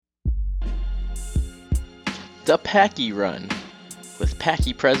The Packie Run with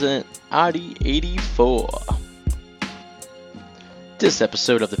Packie President Adi84. This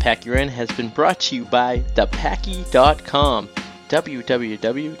episode of The Packie Run has been brought to you by thepackie.com,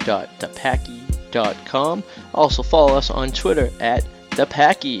 www.thepackie.com. Also follow us on Twitter at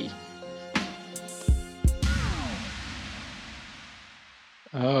thepackie.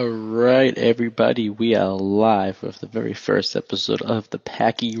 Alright everybody, we are live with the very first episode of The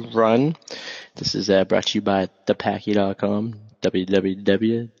Packie Run. This is brought to you by thepackie.com,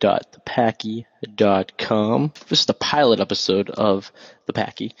 www.thepackie.com. This is the pilot episode of The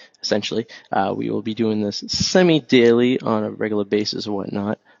Packie, essentially. We will be doing this semi-daily on a regular basis and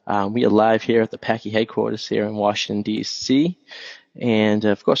whatnot. We are live here at the Packie headquarters here in Washington, D.C. And,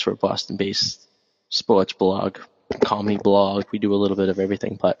 of course, we're a Boston-based sports blog, comedy blog. We do a little bit of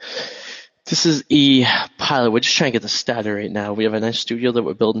everything, but this is a pilot. We're just trying to get this started right now. We have a nice studio that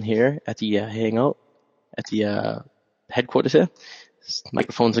we're building here at the hangout, at the headquarters here.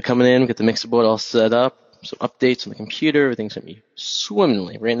 Microphones are coming in. We got the mixer board all set up. Some updates on the computer. Everything's going to be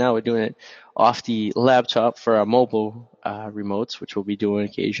swimmingly. Right now we're doing it off the laptop for our mobile remotes, which we'll be doing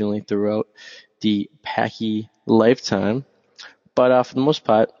occasionally throughout the Packie lifetime. But for the most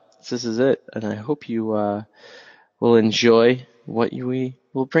part, this is it. And I hope you will enjoy what we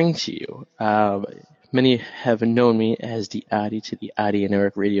will bring to you. Many have known me as the Adi to the Adi and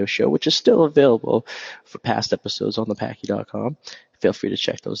Eric radio show, which is still available for past episodes on thepackie.com. Feel free to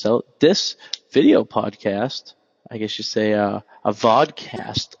check those out. This video podcast, I guess you say a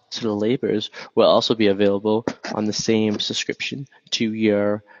vodcast to the laborers, will also be available on the same subscription to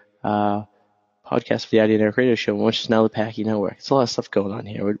your podcast for the Adi and Eric radio show, which is now the Packie Network. It's a lot of stuff going on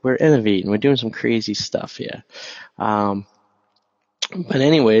here. We're innovating. We're doing some crazy stuff here. But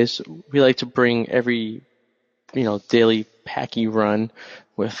anyways, we like to bring every, daily Packie Run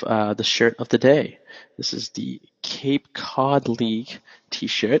with the shirt of the day. This is the Cape Cod League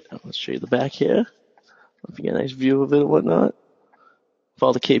t-shirt. Let's show you the back here. If you get a nice view of it and whatnot. With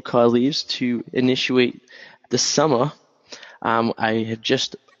all the Cape Cod leaves to initiate the summer. I have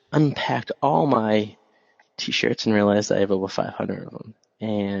just unpacked all my t-shirts and realized I have over 500 of them.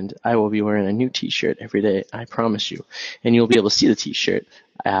 And I will be wearing a new t-shirt every day, I promise you. And you'll be able to see the t-shirt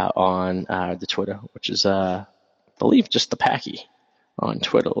on the Twitter, which is, I believe, just the Packie on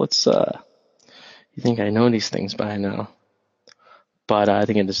Twitter. You think I know these things by now. But I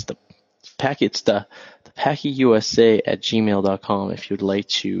think it is the Packie. It's the PackieUSA@gmail.com if you'd like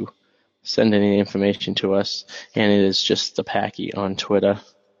to send any information to us. And it is just the Packie on Twitter.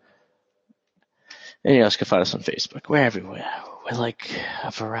 And you also can find us on Facebook. We're everywhere. We're like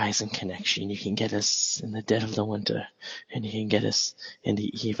a Verizon connection. You can get us in the dead of the winter, and you can get us in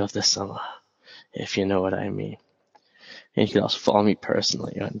the eve of the summer, if you know what I mean. And you can also follow me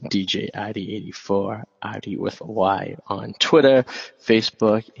personally on DJ ID84, ID with a Y, on Twitter,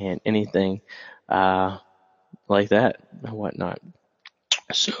 Facebook, and anything like that and whatnot.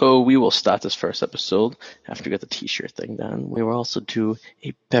 So we will start this first episode after we get the t-shirt thing done. We will also do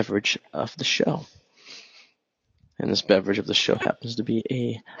a beverage of the show. And this beverage of the show happens to be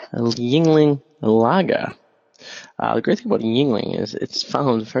a Yuengling lager. The great thing about Yuengling is it's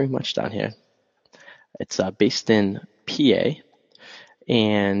found very much down here. It's based in PA,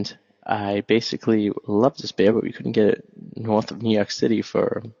 and I basically love this beer, but we couldn't get it north of New York City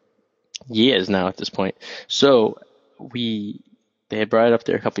for years now at this point. So they had brought it up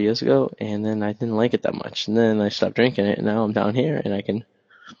there a couple years ago, and then I didn't like it that much. And then I stopped drinking it, and now I'm down here, and I can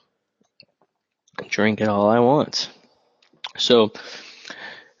drink it all I want. So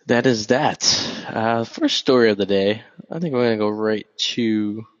that is that. First story of the day. I think we're going to go right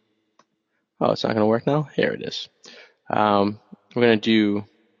to... Oh, it's not going to work now? Here it is. We're going to do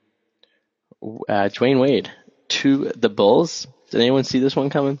Dwayne Wade to the Bulls. Did anyone see this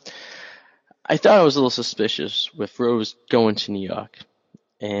one coming? I thought I was a little suspicious with Rose going to New York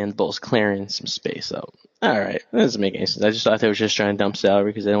and the Bulls clearing some space out. All right, that doesn't make any sense. I just thought they were just trying to dump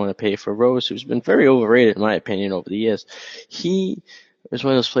salary because they don't want to pay for Rose, who's been very overrated, in my opinion, over the years. He was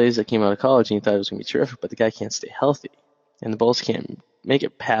one of those players that came out of college and he thought it was going to be terrific, but the guy can't stay healthy. And the Bulls can't make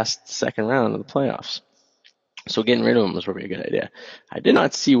it past the second round of the playoffs. So getting rid of him was probably a good idea. I did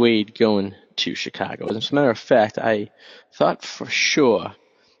not see Wade going to Chicago. As a matter of fact, I thought for sure,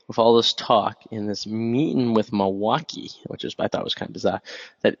 with all this talk in this meeting with Milwaukee, which I thought was kind of bizarre,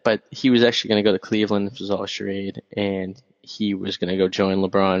 but he was actually going to go to Cleveland. This was all a charade, and he was going to go join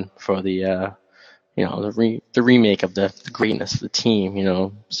LeBron for the remake of the greatness of the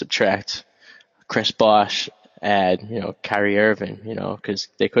team. Subtract Chris Bosh, add Kyrie Irving, because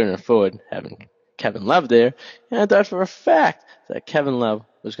they couldn't afford having Kevin Love there. And I thought for a fact that Kevin Love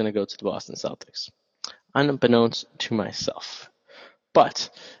was going to go to the Boston Celtics. unbeknownst to myself. But,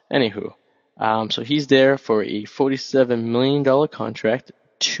 anywho, so he's there for a $47 million contract,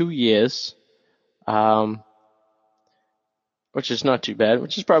 2 years, which is not too bad,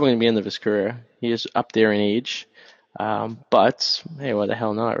 which is probably going to be the end of his career. He is up there in age. But, hey, why the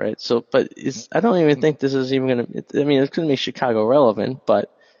hell not, right? So, but I don't even think this is even going to, I mean, it's going to make Chicago relevant,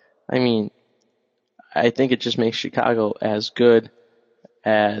 but, I mean, I think it just makes Chicago as good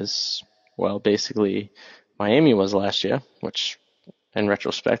as, well, basically Miami was last year, which in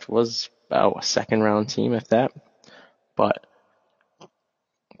retrospect was about a second round team, if that. But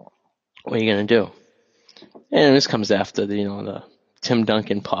what are you going to do? And this comes after the Tim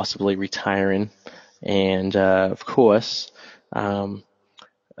Duncan possibly retiring, and of course, the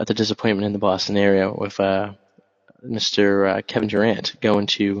disappointment in the Boston area with Mr. Kevin Durant going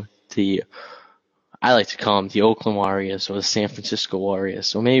to I like to call them the Oakland Warriors or the San Francisco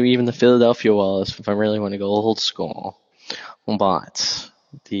Warriors, or maybe even the Philadelphia Warriors if I really want to go old school. But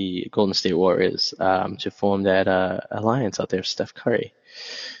the Golden State Warriors to form that alliance out there with Steph Curry.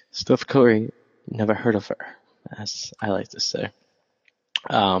 Steph Curry, never heard of her, as I like to say.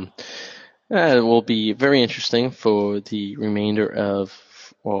 It will be very interesting for the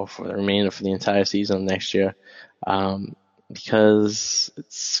entire season next year, because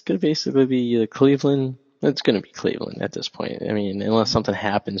it's going to basically be Cleveland. It's going to be Cleveland at this point. I mean, unless something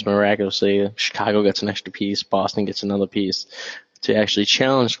happens miraculously, Chicago gets an extra piece, Boston gets another piece to actually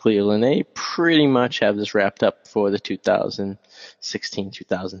challenge Cleveland. They pretty much have this wrapped up for the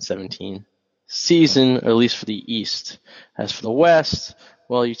 2016-2017 season, or at least for the East. As for the West,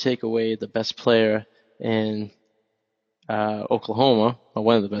 well, you take away the best player in Oklahoma, or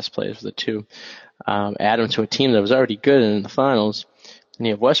one of the best players of the two, add him to a team that was already good in the finals, and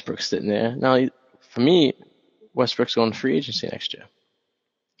you have Westbrook sitting there. Now, for me, Westbrook's going to free agency next year.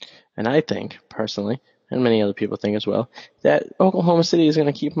 And I think, personally, and many other people think as well, that Oklahoma City is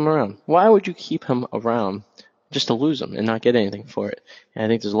going to keep him around. Why would you keep him around just to lose him and not get anything for it? And I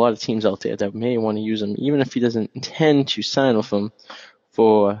think there's a lot of teams out there that may want to use him, even if he doesn't intend to sign with them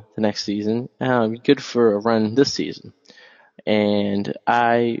for the next season. Good for a run this season. And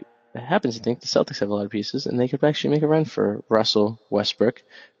I happen to think the Celtics have a lot of pieces, and they could actually make a run for Russell Westbrook,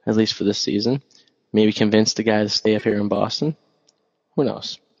 at least for this season. Maybe convince the guy to stay up here in Boston. Who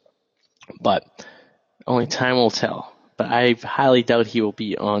knows? But only time will tell. But I highly doubt he will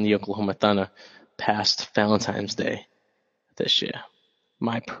be on the Oklahoma Thunder past Valentine's Day this year.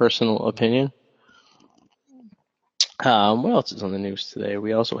 My personal opinion. What else is on the news today?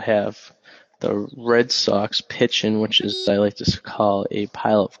 We also have the Red Sox pitching, which is, I like to call, a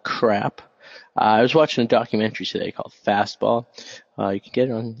pile of crap. I was watching a documentary today called Fastball. You can get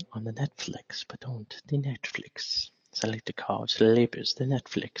it on the Netflix, but don't the Netflix. As I like to call it, the labels, the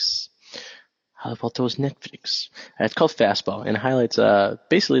Netflix. How about those Netflix? It's called Fastball, and it highlights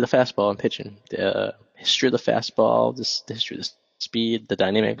basically the fastball and pitching. The history of the fastball, the history of the speed, the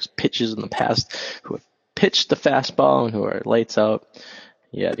dynamics, pitches in the past, who have pitched the fastball and who are lights out,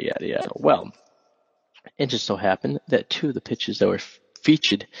 yada, yada, yada. Well, it just so happened that two of the pitchers that were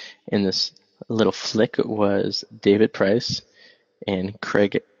featured in this little flick was David Price and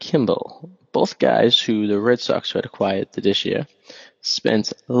Craig Kimbrell. Both guys who the Red Sox had acquired this year,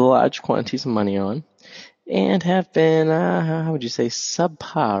 spent large quantities of money on, and have been, how would you say,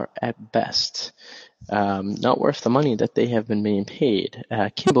 subpar at best. Not worth the money that they have been being paid.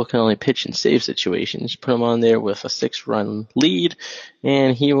 Kimbrell can only pitch in save situations. Put him on there with a 6-run lead,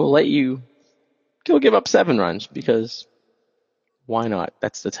 and he will let you go give up 7 runs, because why not?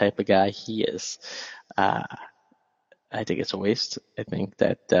 That's the type of guy he is. I think it's a waste. I think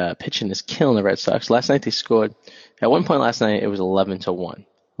that pitching is killing the Red Sox. Last night they scored. At one point last night it was 11-1.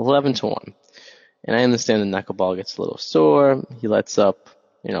 11-1. And I understand the knuckleball gets a little sore. He lets up,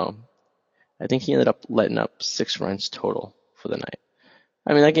 I think he ended up letting up 6 runs total for the night.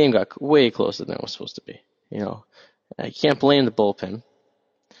 I mean, that game got way closer than it was supposed to be. I can't blame the bullpen.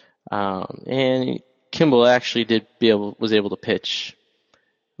 And Kimbrell actually was able to pitch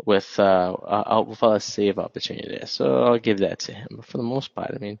with a save opportunity there. So I'll give that to him. But for the most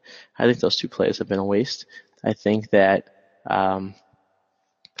part, I mean, I think those two players have been a waste. I think that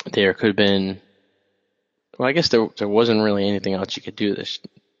there could have been, well, I guess there wasn't really anything else you could do this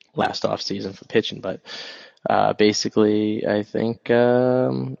last off season for pitching, but basically I think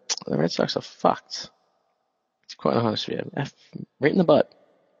the Red Sox are fucked. To be quite honest with you, right in the butt,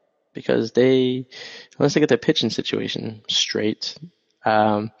 because unless they get their pitching situation straight,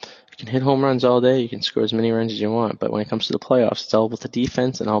 you can hit home runs all day, you can score as many runs as you want, but when it comes to the playoffs, it's all about the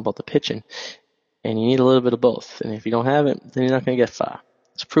defense and all about the pitching, and you need a little bit of both. And if you don't have it, then you're not going to get far.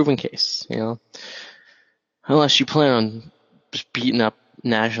 It's a proven case, unless you plan on just beating up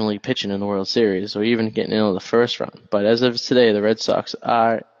National League pitching in the World Series or even getting into the first round. But as of today, the Red Sox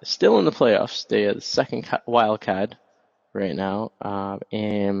are still in the playoffs. They are the second wild card right now,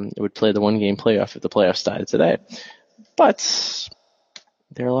 and it would play the one-game playoff if the playoffs started today. But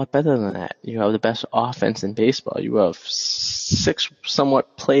they're a lot better than that. You have the best offense in baseball. You have 6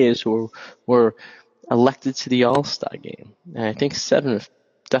 somewhat players who were elected to the All-Star game. And I think 7 if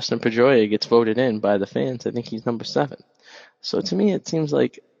Dustin Pedroia gets voted in by the fans. I think he's number 7. So to me, it seems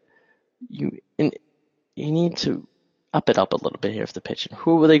like you need to up it up a little bit here for the pitching.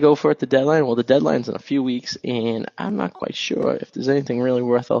 Who will they go for at the deadline? Well, the deadline's in a few weeks, and I'm not quite sure if there's anything really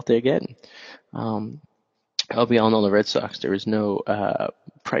worth out there getting. We all know the Red Sox. There is no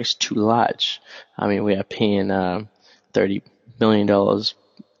price too large. I mean, we are paying $30 million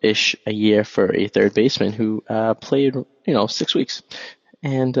ish a year for a third baseman who played 6 weeks,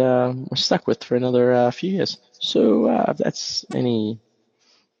 and we're stuck with for another few years. So if that's any,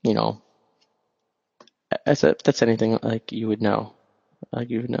 that's anything like you would know. I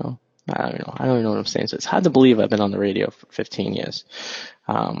don't know. I don't even know what I'm saying. So it's hard to believe I've been on the radio for 15 years.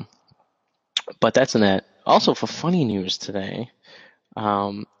 But that's in that. Also, for funny news today,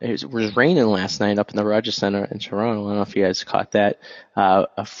 it was raining last night up in the Rogers Center in Toronto. I don't know if you guys caught that.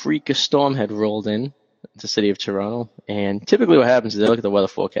 A freakish storm had rolled in the city of Toronto. And typically what happens is they look at the weather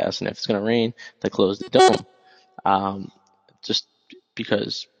forecast, and if it's going to rain, they close the dome. Just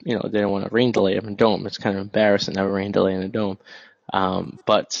because, they don't want a rain delay in a dome. It's kind of embarrassing to have a rain delay in a dome.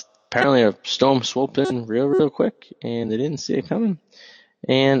 But apparently a storm swooped in real quick, and they didn't see it coming.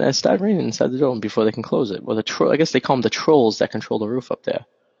 And it started raining inside the dome before they can close it. Well, I guess they call them the trolls that control the roof up there.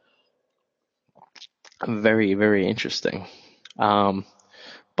 Very, very interesting.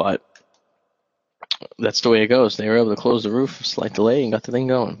 But that's the way it goes. They were able to close the roof, slight delay, and got the thing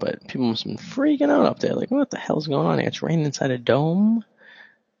going. But people must have been freaking out up there. Like, what the hell's going on here? It's raining inside a dome?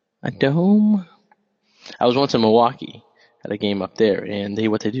 A dome? I was once in Milwaukee at a game up there, and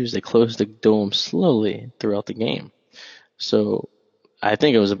what they do is they close the dome slowly throughout the game. So I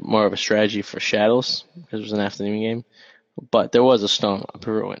think it was more of a strategy for shadows because it was an afternoon game. But there was a storm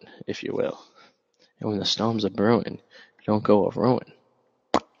brewing, if you will. And when the storms are brewing, you don't go a ruin.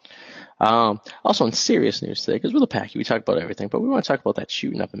 Also, in serious news today, because we're the Packie, we talk about everything, but we want to talk about that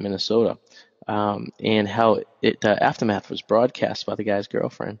shooting up in Minnesota and how the aftermath was broadcast by the guy's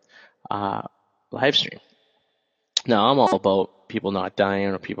girlfriend live stream. Now, I'm all about people not dying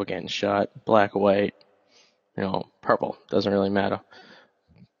or people getting shot, black or white, purple, doesn't really matter.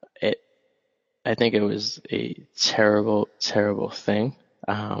 I think it was a terrible, terrible thing.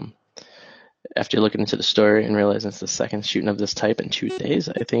 After looking into the story and realizing it's the second shooting of this type in 2 days,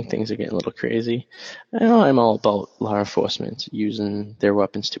 I think things are getting a little crazy. I'm all about law enforcement using their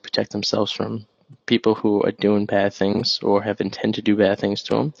weapons to protect themselves from people who are doing bad things or have intended to do bad things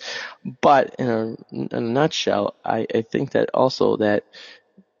to them. But in a nutshell, I think that also that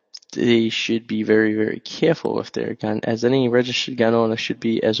they should be very, very careful with their gun, as any registered gun owner should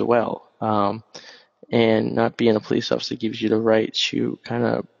be as well. And not being a police officer gives you the right to kind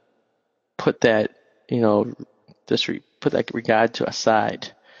of put that, put that regard to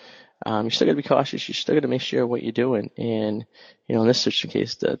aside. You still got to be cautious. You still got to make sure what you're doing. And, in this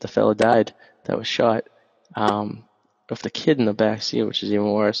case, the fellow died that was shot with the kid in the back seat, which is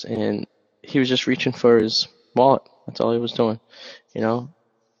even worse. And he was just reaching for his wallet. That's all he was doing.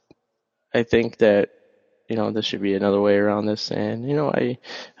 I think that, there should be another way around this. And, I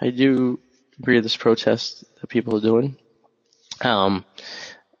do agree with this protest that people are doing.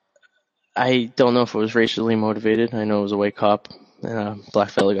 I don't know if it was racially motivated. I know it was a white cop and a black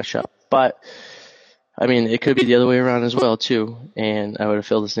fella got shot. But, it could be the other way around as well, too. And I would have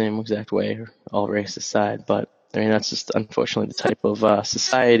felt the same exact way, all race aside. But, that's just unfortunately the type of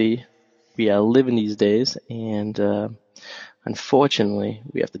society we are living these days. And unfortunately,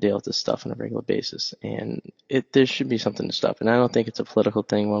 we have to deal with this stuff on a regular basis. And there should be something to stop. And I don't think it's a political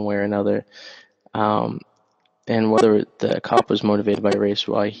thing one way or another. And whether the cop was motivated by race,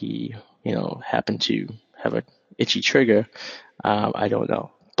 why he, happened to have a itchy trigger, I don't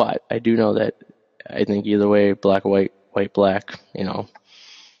know. But I do know that I think either way, black, white, black,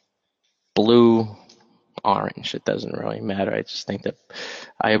 blue, orange, it doesn't really matter. I just think that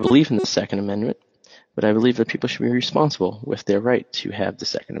I believe in the Second Amendment, but I believe that people should be responsible with their right to have the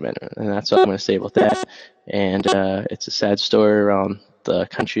Second Amendment. And that's all I'm going to say about that. And it's a sad story around the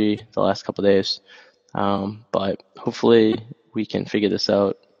country the last couple of days. But hopefully we can figure this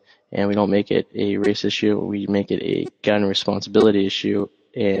out and we don't make it a race issue. We make it a gun responsibility issue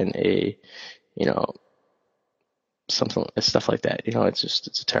and a, stuff like that.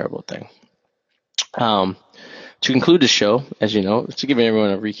 It's a terrible thing. To conclude the show, as you know, to give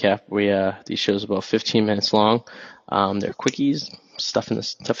everyone a recap, these shows are about 15 minutes long. They're quickies, stuff in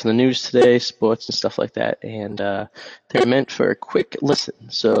the news today, sports and stuff like that, and they're meant for a quick listen.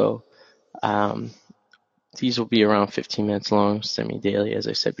 So these will be around 15 minutes long, semi-daily, as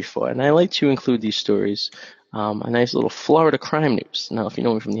I said before. And I like to include these stories, a nice little Florida crime news. Now, if you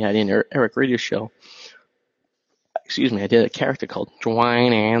know me from the Idea and Eric radio show, I did a character called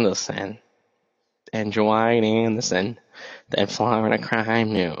Dwayne Anderson. And Dwayne Anderson, then Florida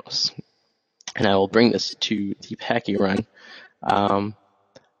crime news. And I will bring this to the Packie Run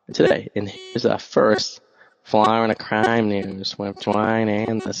today. And here's our first Florida crime news with Dwayne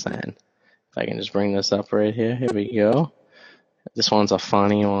Anderson. If I can just bring this up right here. Here we go. This one's a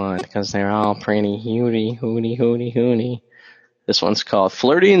funny one because they're all pretty hooty. This one's called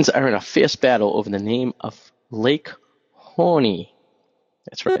Floridians are in a fierce battle over the name of Lake Horny.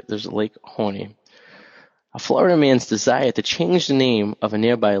 That's right, there's a Lake Horny. A Florida man's desire to change the name of a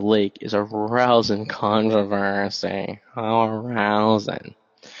nearby lake is arousing controversy. How arousing.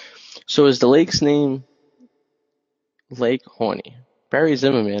 So is the lake's name Lake Horny? Barry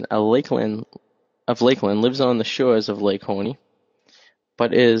Zimmerman of Lakeland, lives on the shores of Lake Horny,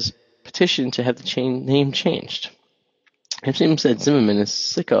 but is petitioned to have the name changed. It seems that Zimmerman is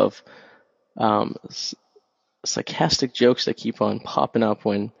sick of sarcastic jokes that keep on popping up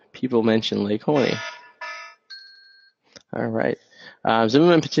when people mention Lake Horny. All right.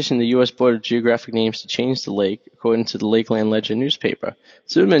 Zimmerman petitioned the U.S. Board of Geographic Names to change the lake, according to the Lakeland Ledger newspaper.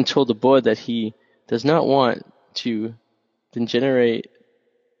 Zimmerman told the board that he does not want to degenerate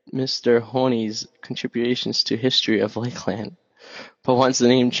Mr. Horny's contributions to history of Lakeland, but wants the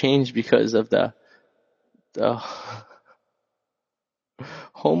name changed because of the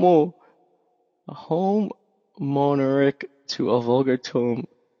homonoric to a vulgar term,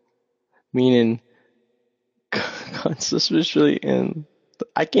 meaning conspicuously in.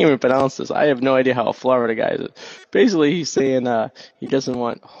 I can't even pronounce this. I have no idea how a Florida guy is. Basically, he's saying he doesn't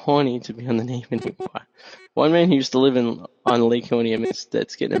want Horny to be on the name anymore. One man who used to live on Lake Horny admits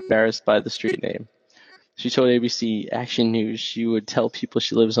that's getting embarrassed by the street name. She told ABC Action News she would tell people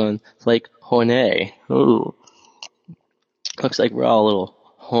she lives on Lake Horny. Ooh. Looks like we're all a little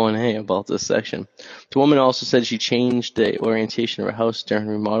horny about this section. The woman also said she changed the orientation of her house during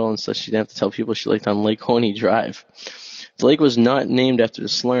remodel and such she didn't have to tell people she lived on Lake Horny Drive. The lake was not named after the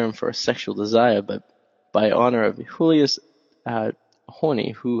slur for a sexual desire, but by honor of Julius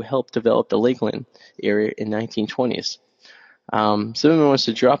Horny, who helped develop the Lakeland area in 1920s. Zimmerman wants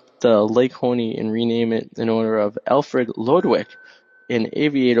to drop the Lake Horny and rename it in honor of Alfred Lodwick, an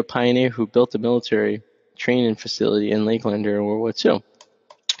aviator pioneer who built a military training facility in Lakeland during World War II.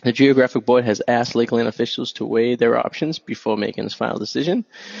 The Geographic Board has asked Lakeland officials to weigh their options before making its final decision.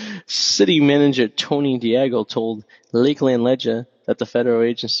 City manager Tony Diago told Lakeland Ledger that the federal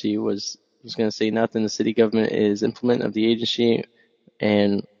agency was going to say nothing. The city government is implementing of the agency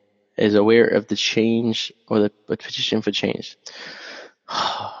and is aware of the change or the petition for change.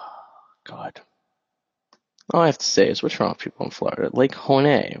 God. All I have to say is, what's wrong with people in Florida? Lake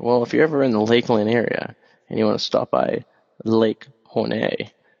Horny. Well, if you're ever in the Lakeland area and you want to stop by Lake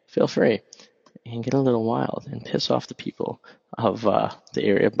Horny, feel free and get a little wild and piss off the people of the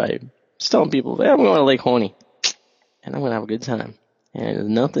area by just telling people, hey, I'm going to Lake Horny and I'm going to have a good time. And there's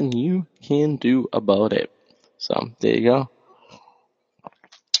nothing you can do about it. So there you go.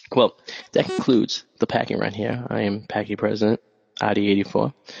 Well, that concludes the Packie Run here. I am Packie President,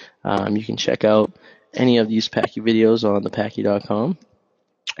 ID84. You can check out any of these Packie videos on thepackie.com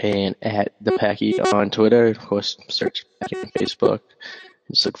and at the Packie on Twitter. Of course, search Packie on Facebook.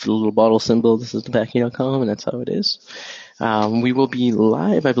 Just look for the little bottle symbol. This is thepackie.com, and that's how it is. We will be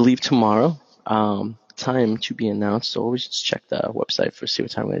live, I believe, tomorrow. Time to be announced. So always just check the website for see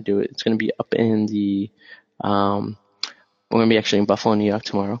what time we're going to do it. It's going to be up in the we're going to be actually in Buffalo, New York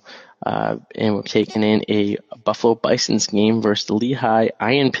tomorrow. And we're taking in a Buffalo Bisons game versus the Lehigh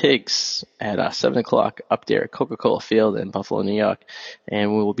Iron Pigs at 7 o'clock up there at Coca-Cola Field in Buffalo, New York.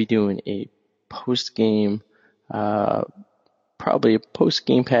 And we will be doing a post-game, probably a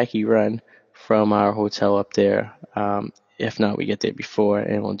post-game Packie Run from our hotel up there. If not, we get there before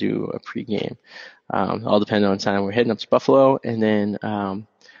and we'll do a pregame. All depending on time. We're heading up to Buffalo, and then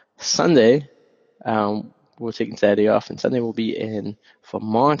Sunday, we're taking Saturday off, and Sunday we'll be in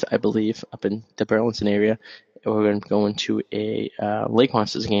Vermont, I believe, up in the Burlington area. We're going to go into a Lake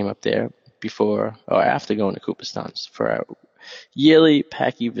Monsters game up there before or after going to Cooperstown for our yearly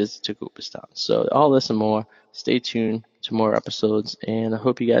Packie visit to Cooperstown. So all this and more, stay tuned. to more episodes, and I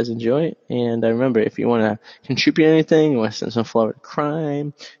hope you guys enjoy it. And remember, if you want to contribute anything, you want to send some Florida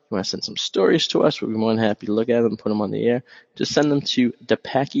crime, you want to send some stories to us, we'll be more than happy to look at them and put them on the air. Just send them to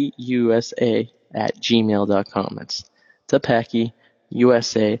thepackyusa@gmail.com. That's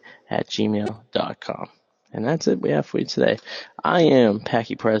thepackyusa@gmail.com. And that's it we have for you today. I am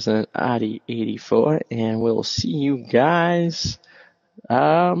Packie President Adi84, and we'll see you guys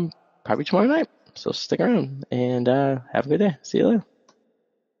probably tomorrow night. So stick around and have a good day. See you later.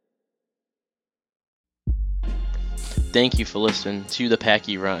 Thank you for listening to the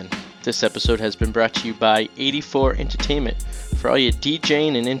Packie Run. This episode has been brought to you by 84 Entertainment. For all your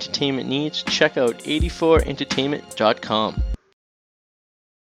DJing and entertainment needs, check out 84entertainment.com.